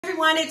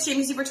Everyone, it's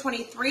Jamie Zebra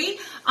 23.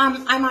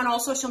 I'm on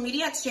all social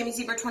media. It's Jamie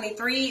Zebra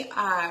 23.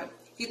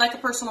 If you'd like a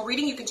personal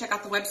reading, you can check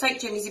out the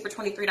website,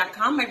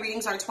 jamiezebra23.com. My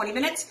readings are 20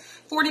 minutes,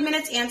 40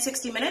 minutes, and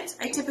 60 minutes.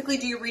 I typically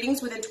do your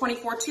readings within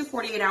 24 to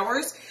 48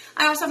 hours.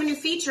 I also have a new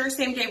feature,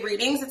 same-day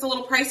readings. It's a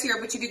little pricier,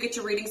 but you do get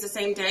your readings the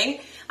same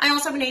day. I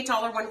also have an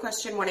 $8 one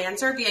question, one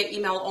answer via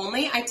email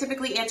only. I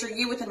typically answer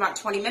you within about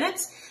 20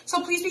 minutes,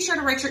 so please be sure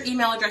to write your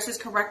email addresses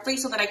correctly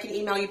so that I can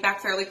email you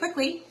back fairly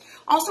quickly.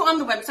 Also on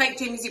the website,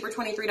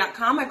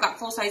 jamiezebra23.com, I've got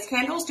full-size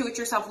candles,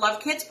 do-it-yourself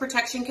love kits,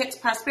 protection kits,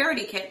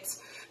 prosperity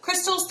kits,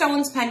 crystals,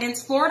 stones,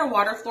 pendants, Florida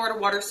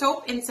water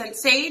soap,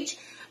 incense sage,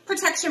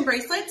 protection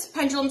bracelets,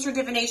 pendulums for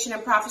divination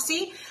and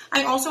prophecy.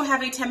 I also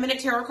have a 10-minute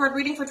tarot card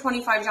reading for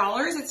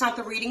 $25. It's not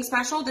the reading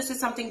special. This is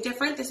something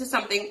different. This is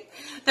something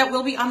that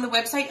will be on the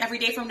website every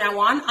day from now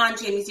on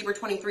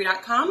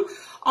jamiezebra23.com.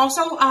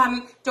 Also,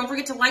 don't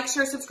forget to like,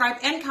 share, subscribe,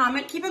 and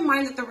comment. Keep in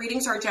mind that the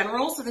readings are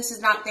general, so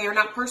they are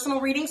not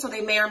personal readings, so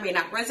they may or may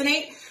not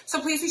resonate.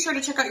 So please be sure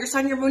to check out your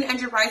sun, your moon, and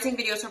your rising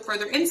videos for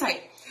further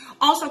insight.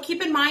 Also,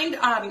 keep in mind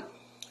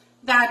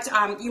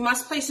that you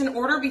must place an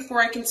order before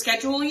I can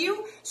schedule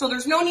you. So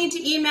there's no need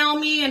to email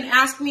me and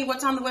ask me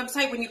what's on the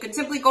website when you can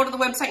simply go to the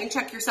website and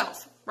check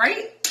yourself,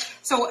 right?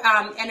 So,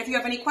 and if you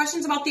have any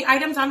questions about the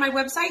items on my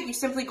website, you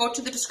simply go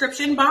to the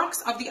description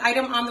box of the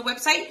item on the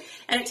website,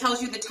 and it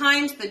tells you the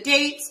times, the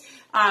dates,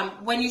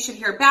 when you should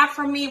hear back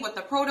from me, what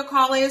the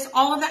protocol is.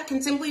 All of that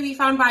can simply be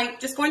found by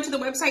just going to the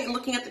website and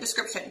looking at the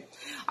description.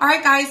 All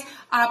right, guys,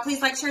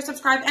 please like, share,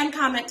 subscribe, and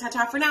comment.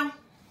 Ta-ta for now.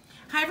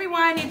 Hi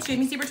everyone, it's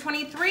Jamie Zebra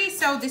 23.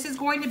 So this is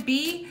going to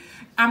be,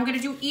 I'm going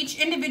to do each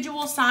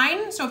individual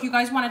sign. So if you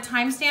guys want a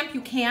timestamp, you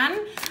can.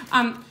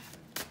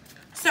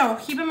 So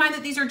keep in mind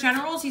that these are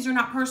generals. These are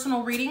not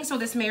personal readings, so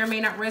this may or may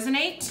not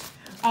resonate.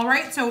 All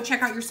right, so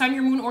check out your sun,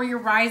 your moon, or your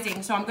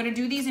rising. So I'm going to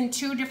do these in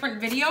 2 different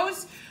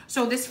videos.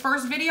 So this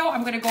first video,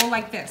 I'm going to go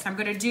like this. I'm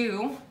going to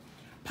do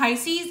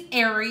Pisces,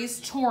 Aries,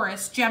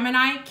 Taurus,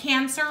 Gemini,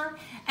 Cancer,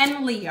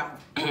 and Leo.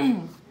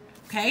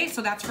 Okay,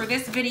 so that's for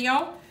this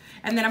video.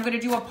 And then I'm going to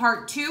do a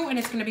part 2, and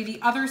it's going to be the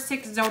other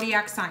 6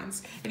 zodiac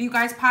signs. If you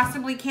guys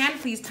possibly can,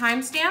 please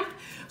timestamp.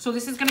 So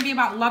this is going to be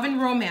about love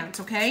and romance,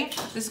 okay?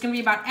 This is going to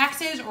be about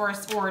exes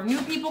or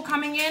new people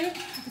coming in.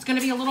 It's going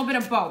to be a little bit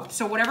of both.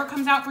 So whatever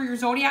comes out for your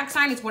zodiac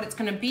sign is what it's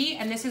going to be.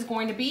 And this is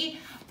going to be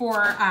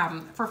for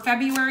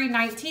February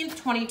 19th,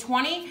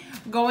 2020,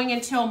 going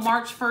until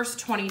March 1st,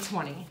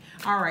 2020.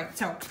 All right,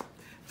 so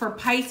for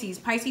Pisces,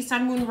 Pisces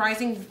sun, moon,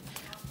 rising,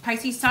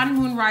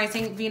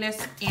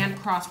 Venus, and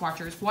cross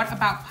watchers. What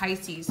about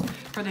Pisces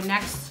for the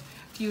next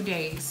few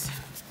days?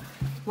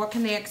 What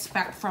can they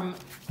expect from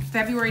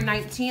February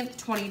 19th,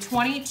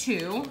 2020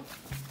 to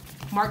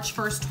March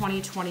 1st,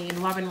 2020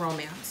 in love and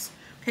romance?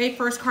 Okay,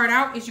 first card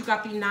out is you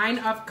got the 9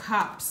 of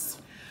Cups.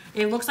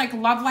 It looks like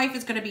love life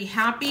is going to be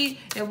happy.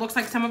 It looks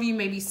like some of you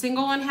may be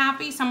single and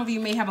happy. Some of you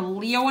may have a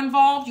Leo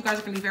involved. You guys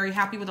are going to be very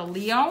happy with a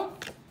Leo.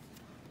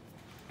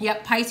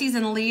 Yep, Pisces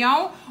and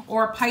Leo,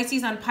 or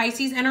Pisces on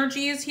Pisces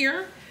energy is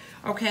here.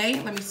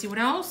 Okay, let me see what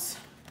else.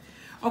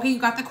 Okay, you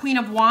got the Queen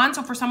of Wands.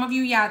 So for some of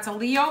you, yeah, it's a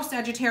Leo,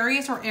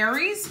 Sagittarius, or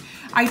Aries.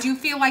 I do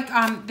feel like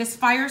this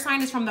fire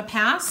sign is from the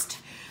past.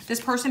 This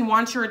person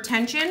wants your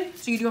attention.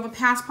 So you do have a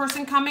past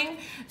person coming.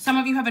 Some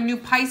of you have a new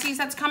Pisces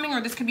that's coming,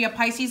 or this could be a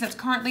Pisces that's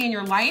currently in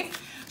your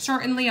life.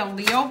 Certainly a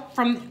Leo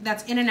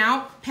that's in and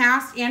out,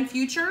 past and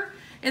future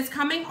is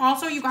coming.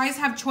 Also, you guys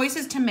have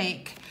choices to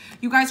make.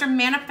 You guys are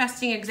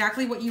manifesting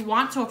exactly what you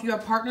want. So if you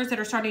have partners that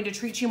are starting to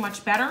treat you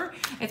much better,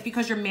 it's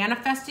because you're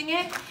manifesting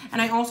it.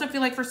 And I also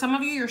feel like for some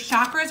of you, your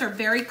chakras are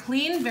very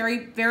clean,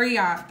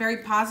 very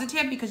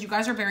positive, because you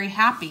guys are very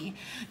happy.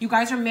 You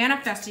guys are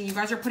manifesting. You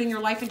guys are putting your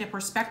life into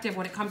perspective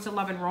when it comes to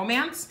love and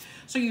romance.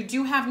 So you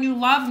do have new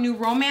love, new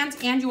romance,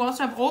 and you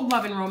also have old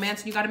love and romance,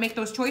 and you got to make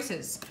those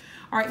choices.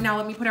 All right, now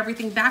let me put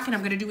everything back, and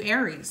I'm going to do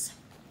Aries.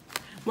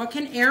 What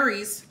can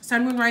Aries,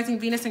 sun, moon, rising,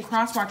 Venus, and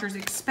cross watchers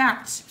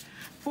expect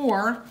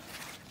for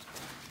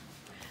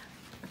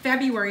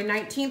February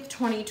 19th,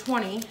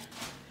 2020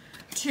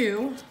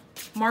 to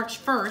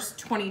March 1st,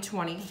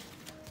 2020.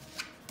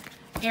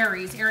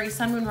 Aries,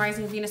 sun, moon,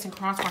 rising, Venus, and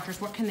cross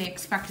watchers. What can they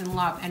expect in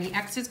love? Any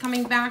exes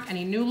coming back?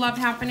 Any new love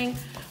happening?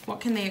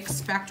 What can they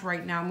expect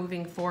right now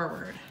moving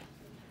forward?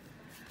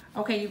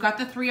 Okay, you got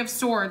the 3 of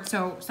Swords.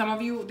 So some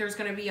of you, there's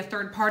going to be a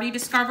third party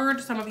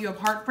discovered. Some of you have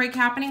heartbreak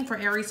happening for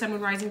Aries, sun,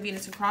 moon, rising,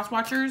 Venus, and cross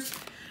watchers.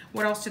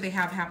 What else do they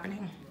have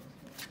happening?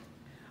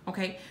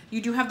 Okay,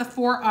 you do have the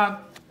 4 of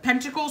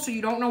Pentacles, so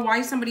you don't know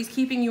why somebody's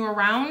keeping you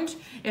around.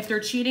 If they're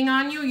cheating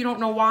on you, you don't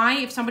know why.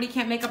 If somebody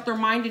can't make up their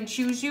mind and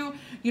choose you,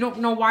 you don't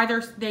know why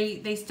they're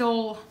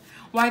still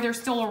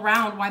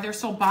around, why they're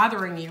still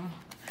bothering you.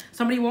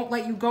 Somebody won't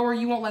let you go, or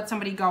you won't let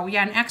somebody go.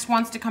 Yeah, an ex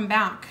wants to come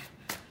back.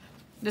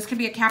 This could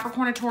be a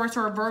Capricorn, a Taurus,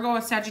 or a Virgo,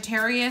 a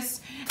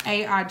Sagittarius,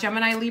 a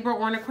Gemini, Libra,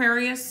 or an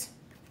Aquarius.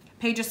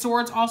 Page of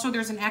Swords. Also,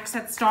 there's an ex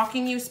that's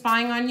stalking you,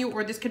 spying on you,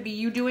 or this could be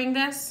you doing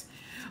this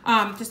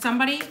to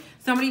somebody.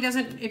 Somebody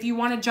doesn't, if you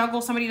want to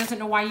juggle, somebody doesn't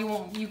know why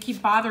you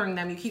keep bothering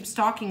them. You keep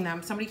stalking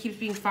them. Somebody keeps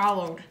being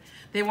followed.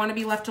 They want to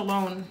be left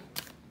alone.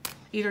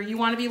 Either you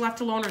want to be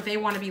left alone or they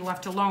want to be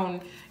left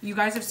alone. You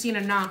guys have seen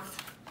enough.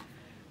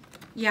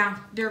 Yeah,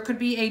 there could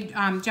be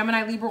a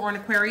Gemini, Libra, or an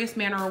Aquarius,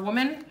 man or a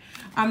woman.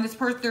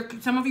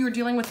 Some of you are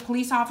dealing with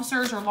police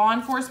officers or law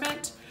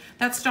enforcement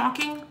that's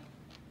stalking.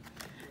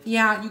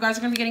 Yeah, you guys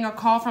are going to be getting a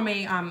call from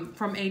a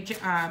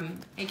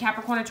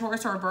Capricorn, a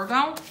Taurus, or a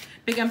Virgo.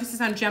 Big emphasis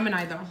on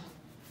Gemini, though.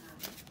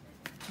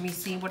 Let me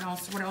see what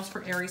else. What else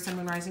for Aries, Sun,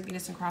 Moon, Rising,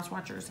 Venus, and Cross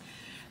Watchers?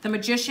 The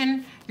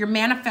Magician. You're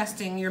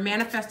manifesting. You're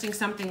manifesting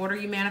something. What are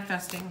you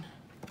manifesting?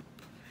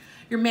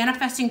 You're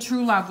manifesting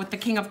true love with the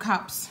King of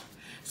Cups.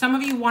 Some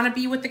of you want to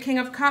be with the King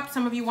of Cups.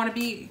 Some of you want to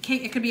be.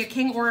 It could be a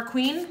king or a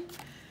queen.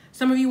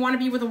 Some of you want to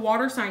be with a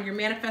water sign. You're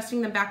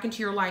manifesting them back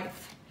into your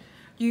life.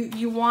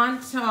 You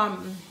want a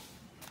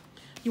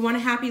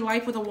happy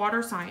life with a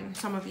water sign.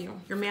 Some of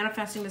you. You're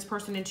manifesting this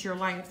person into your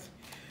life.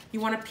 You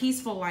want a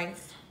peaceful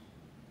life.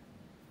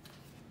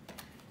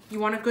 You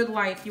want a good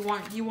life. Some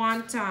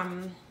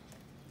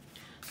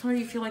of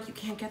you feel like you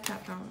can't get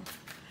that, though.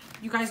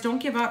 You guys, don't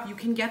give up. You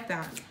can get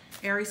that.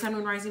 Aries, Sun,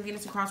 Moon, Rising,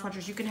 Venus, and Cross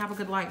Watchers. You can have a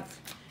good life.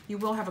 You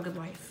will have a good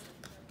life.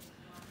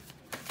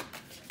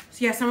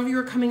 So yeah, some of you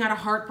are coming out of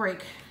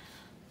heartbreak.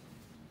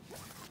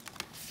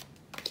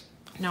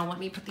 Now let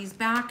me put these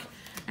back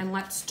and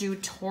let's do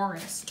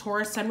Taurus.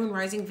 Taurus, Sun, Moon,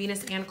 Rising,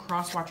 Venus, and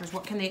Cross Watchers.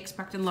 What can they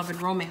expect in love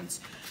and romance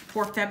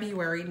for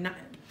February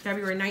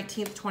 19th,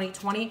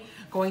 2020,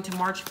 going to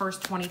March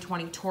 1st,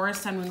 2020. Taurus,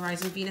 Sun, Moon,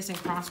 Rising, Venus, and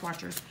Cross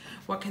Watchers.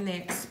 What can they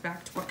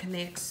expect? What can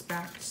they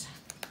expect?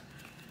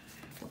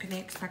 What can they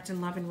expect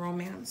in love and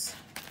romance?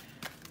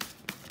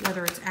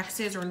 Whether it's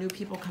exes or new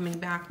people coming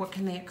back, what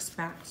can they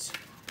expect?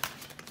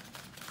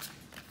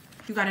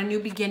 You got a new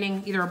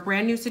beginning, either a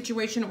brand new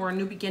situation or a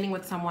new beginning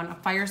with someone. A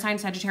fire sign,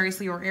 Sagittarius,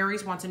 Leo, or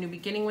Aries wants a new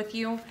beginning with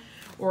you,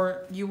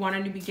 or you want a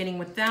new beginning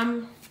with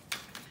them.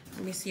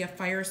 Let me see, a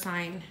fire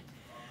sign.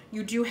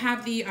 You do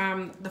have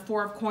the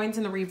Four of Coins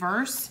in the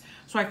reverse.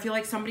 So I feel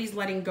like somebody's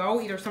letting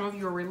go. Either some of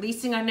you are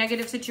releasing a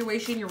negative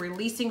situation, you're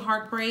releasing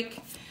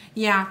heartbreak.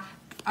 Yeah.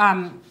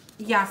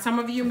 Yeah, some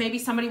of you, maybe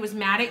somebody was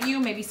mad at you.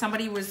 Maybe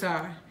somebody was,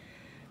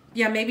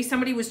 maybe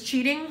somebody was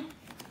cheating.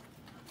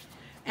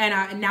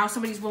 And now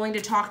somebody's willing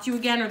to talk to you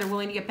again, or they're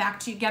willing to get back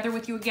together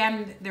with you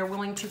again. They're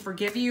willing to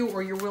forgive you,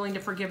 or you're willing to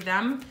forgive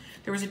them.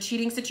 There was a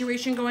cheating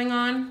situation going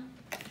on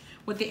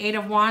with the Eight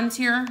of Wands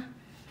here.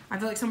 I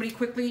feel like somebody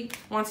quickly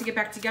wants to get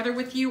back together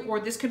with you, or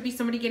this could be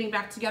somebody getting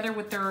back together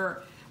with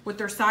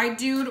their side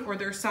dude or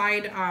their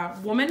side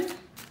woman.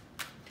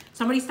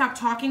 Somebody stopped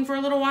talking for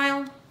a little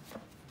while.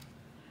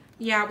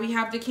 Yeah, we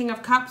have the King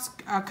of Cups.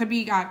 Could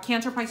be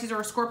Cancer, Pisces,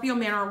 or a Scorpio,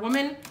 man or a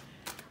woman.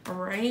 All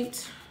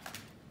right.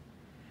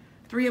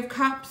 Three of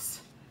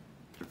Cups.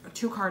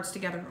 Two cards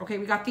together. Okay,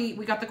 we got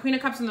the Queen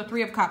of Cups and the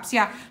Three of Cups.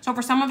 Yeah. So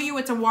for some of you,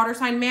 it's a water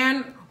sign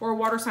man or a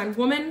water sign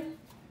woman.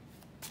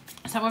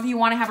 Some of you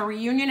want to have a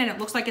reunion, and it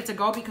looks like it's a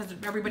go because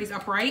everybody's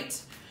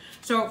upright.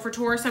 So for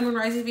Taurus, Sun, Moon,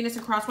 Rising, Venus,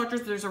 and Cross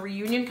Watchers, there's a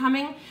reunion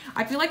coming.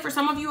 I feel like for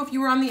some of you, if you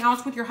were on the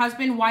outs with your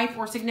husband, wife,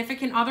 or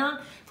significant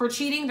other for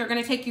cheating, they're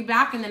going to take you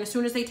back. And then as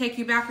soon as they take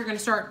you back, you're going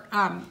to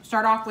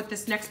start off with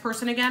this next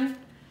person again.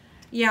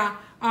 Yeah.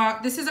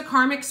 This is a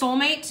karmic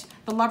soulmate.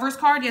 The Lover's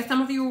card. Yeah,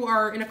 some of you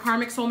are in a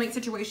karmic soulmate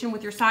situation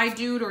with your side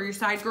dude or your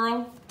side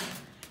girl.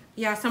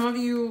 Yeah, some of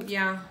you,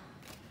 yeah.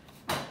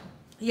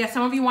 Yeah,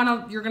 some of you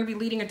you're going to be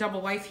leading a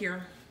double life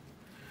here.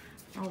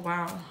 Oh,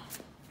 wow.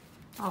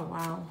 Oh,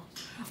 wow.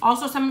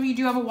 Also, some of you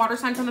do have a water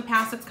sign from the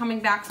past that's coming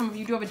back. Some of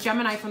you do have a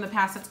Gemini from the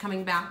past that's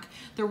coming back.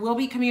 There will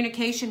be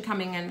communication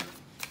coming in.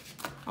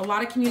 A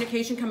lot of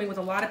communication coming with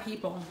a lot of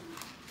people.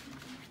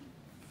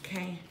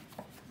 Okay.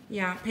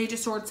 Yeah, Page of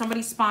Swords.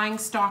 Somebody spying,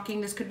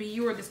 stalking. This could be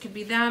you or this could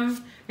be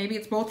them. Maybe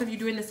it's both of you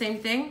doing the same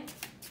thing.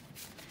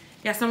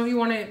 Yeah, some of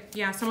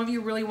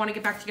you really want to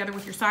get back together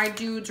with your side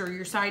dudes or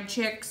your side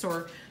chicks,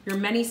 or your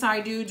many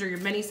side dudes or your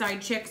many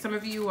side chicks. Some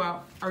of you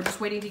are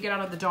just waiting to get out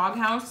of the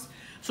doghouse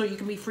so you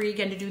can be free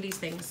again to do these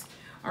things.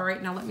 All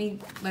right, now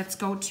let's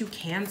go to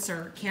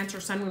Cancer. Cancer,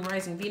 Sun, Moon,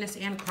 Rising, Venus,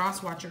 and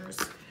Cross Watchers.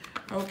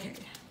 Okay.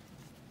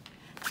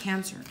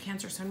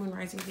 Cancer, Sun, Moon,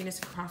 Rising, Venus,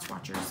 and Cross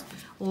Watchers.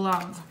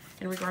 Love.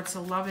 In regards to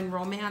love and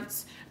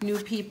romance, new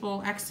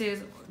people,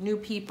 exes, new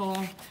people.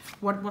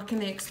 What can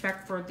they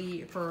expect for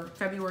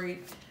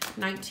February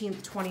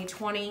 19th,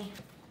 2020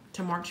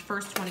 to March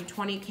 1st,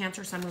 2020?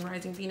 Cancer, Sun, Moon,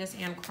 Rising, Venus,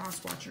 and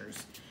Cross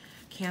Watchers.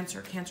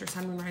 Cancer,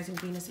 Sun, Moon, Rising,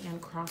 Venus,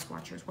 and Cross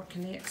Watchers. What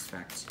can they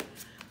expect?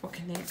 What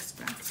can they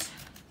expect?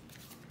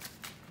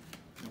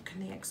 What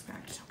can they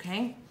expect?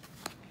 Okay.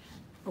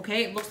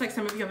 Okay, it looks like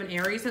some of you have an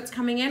Aries that's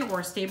coming in,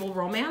 or a stable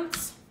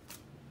romance.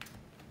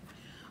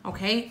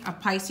 Okay, a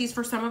Pisces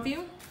for some of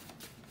you.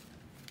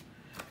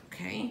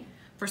 Okay,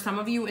 for some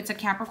of you, it's a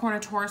Capricorn, a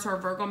Taurus, or a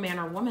Virgo, man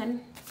or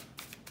woman.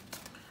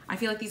 I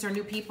feel like these are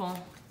new people.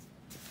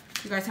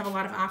 You guys have a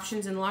lot of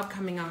options in love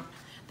coming up.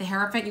 The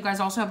Hierophant, you guys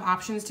also have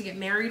options to get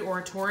married, or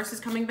a Taurus is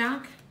coming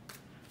back.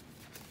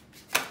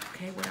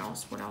 Okay, what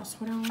else? What else?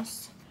 What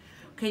else?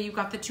 Okay, you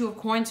got the Two of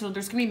Coins, so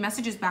there's going to be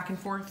messages back and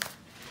forth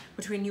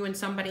between you and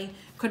somebody.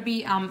 Could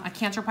be a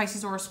Cancer,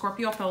 Pisces, or a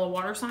Scorpio, fellow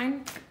water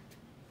sign.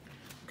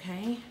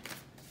 Okay.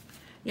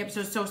 Yep,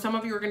 so some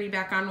of you are going to be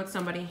back on with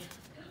somebody.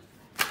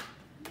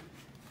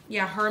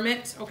 Yeah,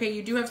 Hermit. Okay,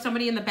 you do have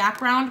somebody in the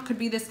background. Could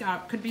be this,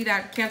 could be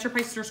that Cancer,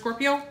 Pisces, or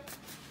Scorpio.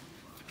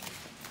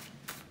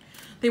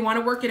 They want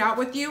to work it out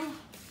with you.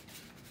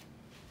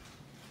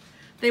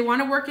 They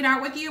want to work it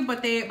out with you,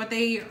 but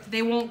they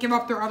won't give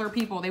up their other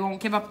people. They won't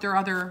give up their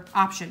other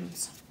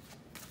options.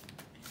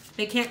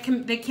 They're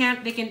going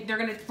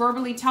to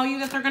verbally tell you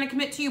that they're going to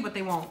commit to you, but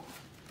they won't.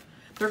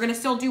 They're going to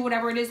still do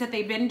whatever it is that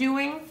they've been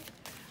doing.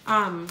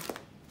 But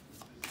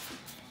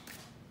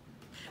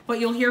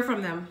you'll hear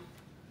from them.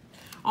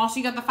 Also,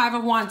 you got the Five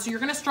of Wands, so you're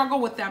going to struggle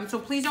with them. So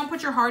please don't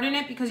put your heart in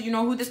it because you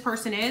know who this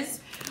person is.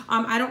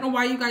 I don't know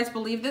why you guys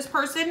believe this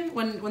person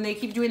when they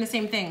keep doing the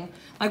same thing.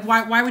 Like,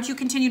 why would you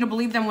continue to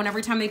believe them when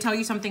every time they tell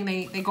you something,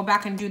 they go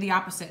back and do the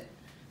opposite?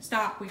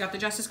 Stop. We got the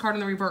Justice card in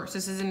the reverse.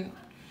 This isn't,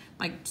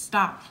 like,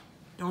 stop.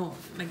 Don't.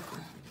 Like,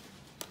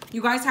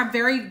 you guys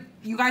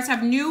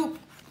have new,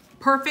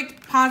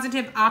 perfect,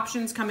 positive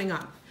options coming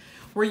up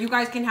where you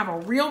guys can have a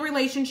real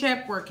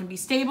relationship where it can be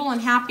stable and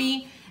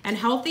happy and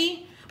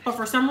healthy. But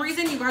for some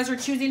reason, you guys are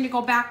choosing to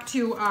go back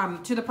to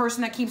the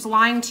person that keeps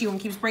lying to you and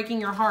keeps breaking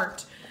your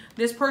heart.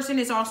 This person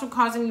is also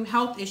causing you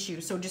health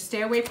issues, so just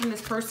stay away from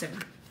this person.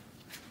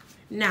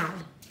 Now,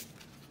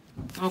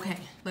 okay,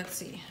 let's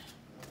see.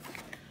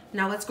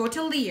 Now let's go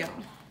to Leo,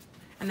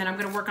 and then I'm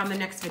going to work on the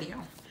next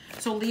video.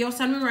 So Leo,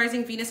 Sun, Moon,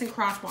 Rising, Venus, and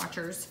Cross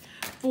Watchers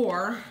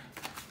for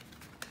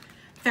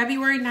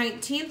February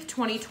 19th,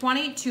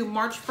 2020 to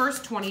March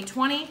 1st,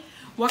 2020.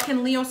 What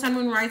can Leo, Sun,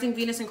 Moon, Rising,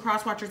 Venus, and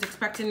Cross Watchers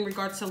expect in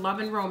regards to love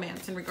and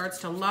romance? In regards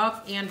to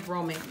love and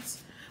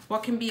romance.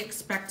 What can be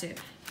expected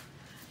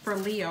for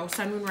Leo,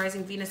 Sun, Moon,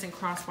 Rising, Venus, and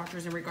Cross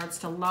Watchers in regards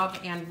to love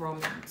and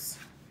romance?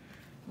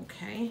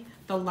 Okay.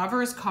 The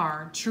Lover's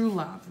card. True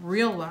love.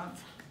 Real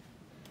love.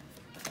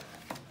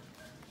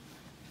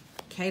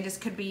 Okay. This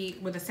could be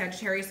with a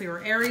Sagittarius, Leo,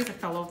 or Aries, a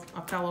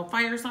fellow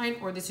fire sign,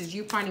 or this is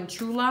you finding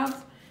true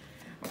love.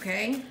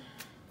 Okay.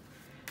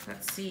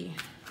 Let's see.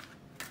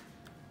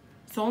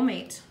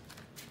 Soulmate.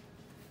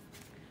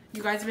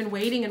 You guys have been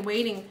waiting and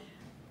waiting.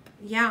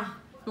 Yeah.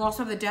 You also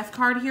have the Death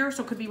card here,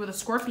 so it could be with a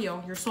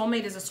Scorpio. Your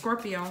soulmate is a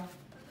Scorpio.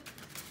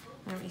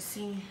 Let me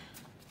see.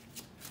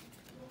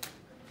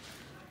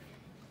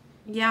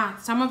 Yeah,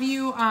 some of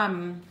you,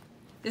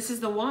 this is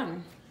the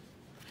one.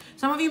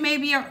 Some of you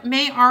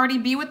may already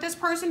be with this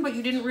person, but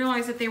you didn't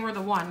realize that they were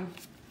the one.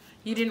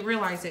 You didn't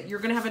realize it. You're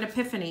going to have an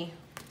epiphany.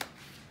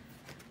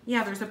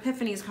 Yeah, there's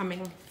epiphanies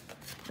coming.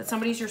 That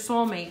somebody's your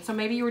soulmate. So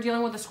maybe you were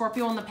dealing with a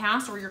Scorpio in the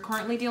past, or you're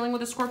currently dealing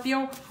with a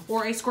Scorpio,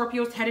 or a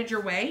Scorpio's headed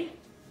your way.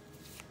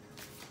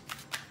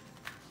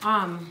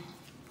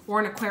 Or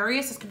an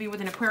Aquarius. This could be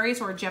with an Aquarius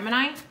or a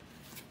Gemini.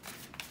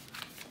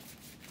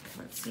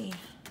 Let's see.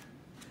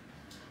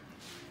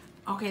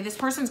 Okay, this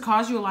person's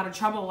caused you a lot of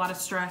trouble, a lot of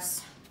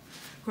stress.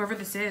 Whoever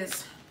this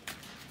is.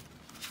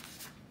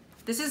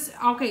 This is,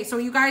 okay, so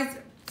you guys,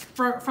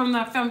 from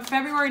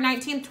February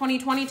 19th,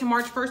 2020 to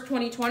March 1st,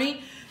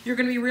 2020, you're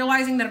going to be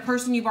realizing that a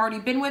person you've already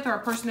been with or a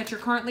person that you're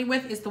currently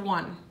with is the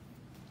one.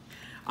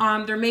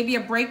 There may be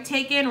a break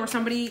taken, or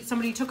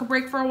somebody took a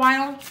break for a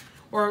while,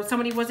 or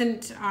somebody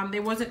wasn't,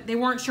 they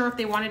weren't sure if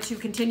they wanted to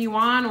continue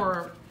on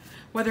or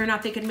whether or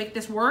not they could make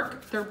this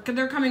work.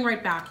 They're coming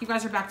right back. You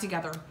guys are back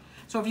together.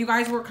 So if you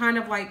guys were kind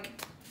of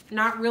like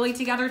not really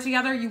together,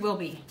 you will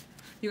be.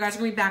 You guys are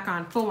going to be back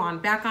on, full on,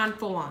 back on,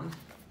 full on.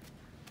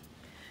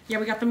 Yeah,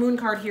 we got the Moon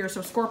card here,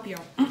 so Scorpio.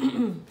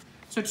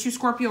 So 2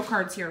 Scorpio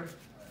cards here.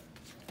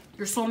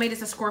 Your soulmate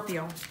is a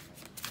Scorpio.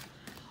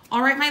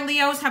 All right, my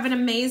Leos, have an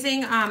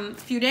amazing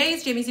few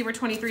days.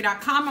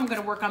 JamieZebra23.com. I'm going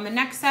to work on the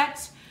next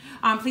set.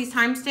 Please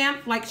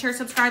timestamp, like, share,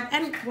 subscribe,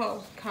 and,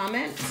 whoa,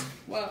 comment.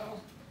 Whoa.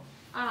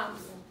 A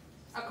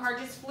card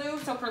just flew.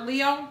 So for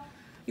Leo,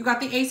 you got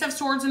the Ace of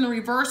Swords in the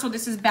reverse. So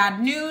this is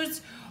bad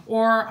news,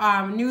 or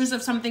news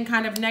of something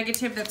kind of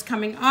negative that's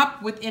coming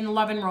up within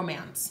love and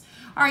romance.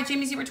 All right,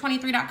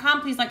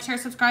 JamieZebra23.com. Please like, share,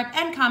 subscribe,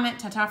 and comment.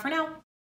 Ta-ta for now.